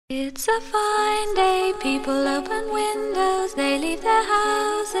It's a fine day, people open windows, they leave their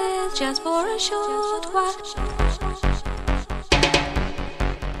houses just for a short while.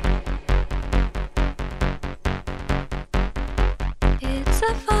 It's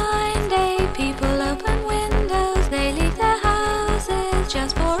a fine day, people open windows, they leave their houses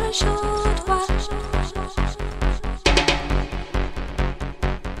just for a short while.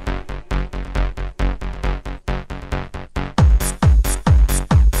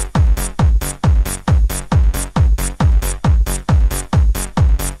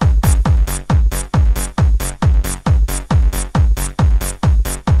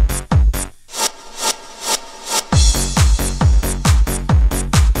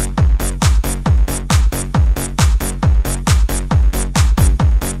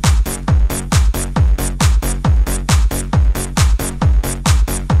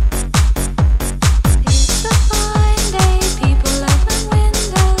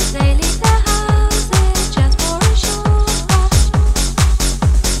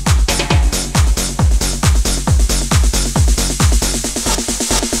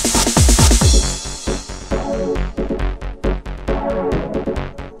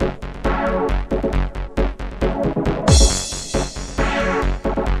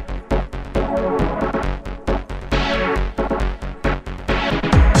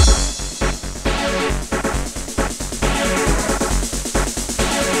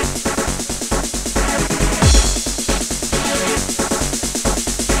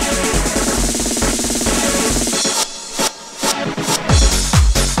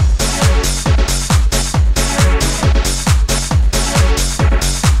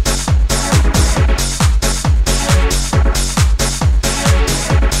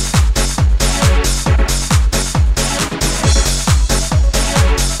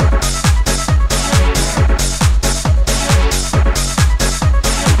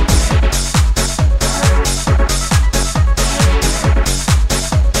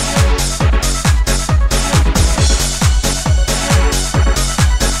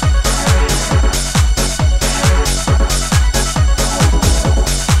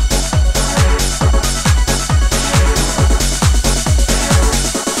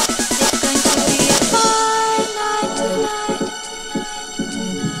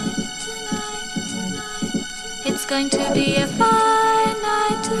 It's going to be a fine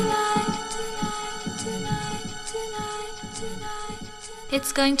night tonight.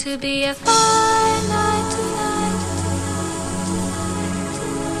 It's going to be a fine night tonight.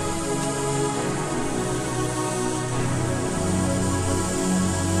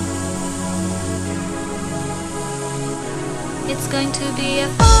 It's going to be a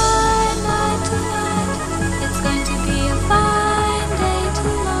fine night tonight. It's going to be a fine day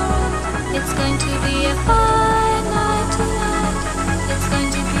tomorrow. It's going to be a fine night tonight. It's going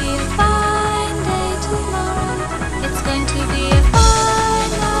to be a fine day tomorrow. It's going to be a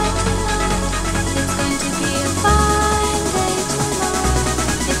fine night tonight. It's going to be a fine day tomorrow.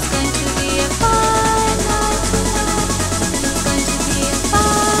 It's going to be a fine night tonight. It's going to be a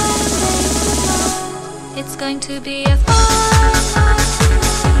fine day tomorrow. It's going to be a fine